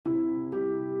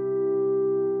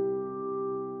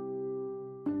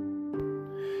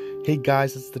Hey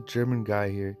guys, it's the German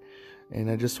guy here, and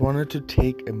I just wanted to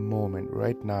take a moment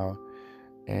right now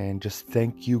and just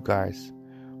thank you guys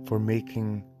for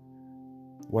making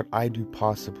what I do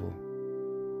possible.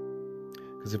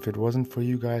 Because if it wasn't for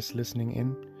you guys listening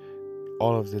in,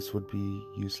 all of this would be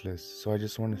useless. So I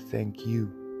just want to thank you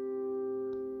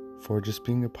for just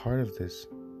being a part of this.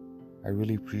 I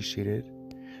really appreciate it.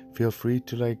 Feel free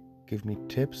to give me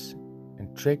tips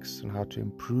and tricks on how to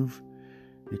improve.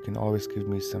 You can always give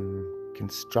me some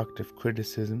constructive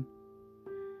criticism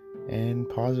and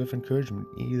positive encouragement,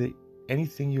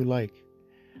 anything you like.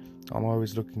 I'm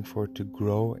always looking forward to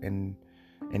grow and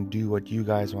do what you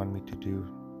guys want me to do,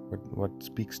 what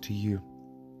speaks to you.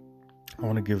 I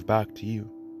want to give back to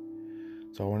you.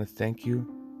 So I want to thank you.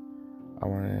 I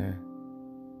want to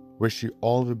wish you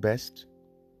all the best,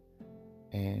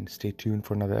 and stay tuned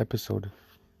for another episode.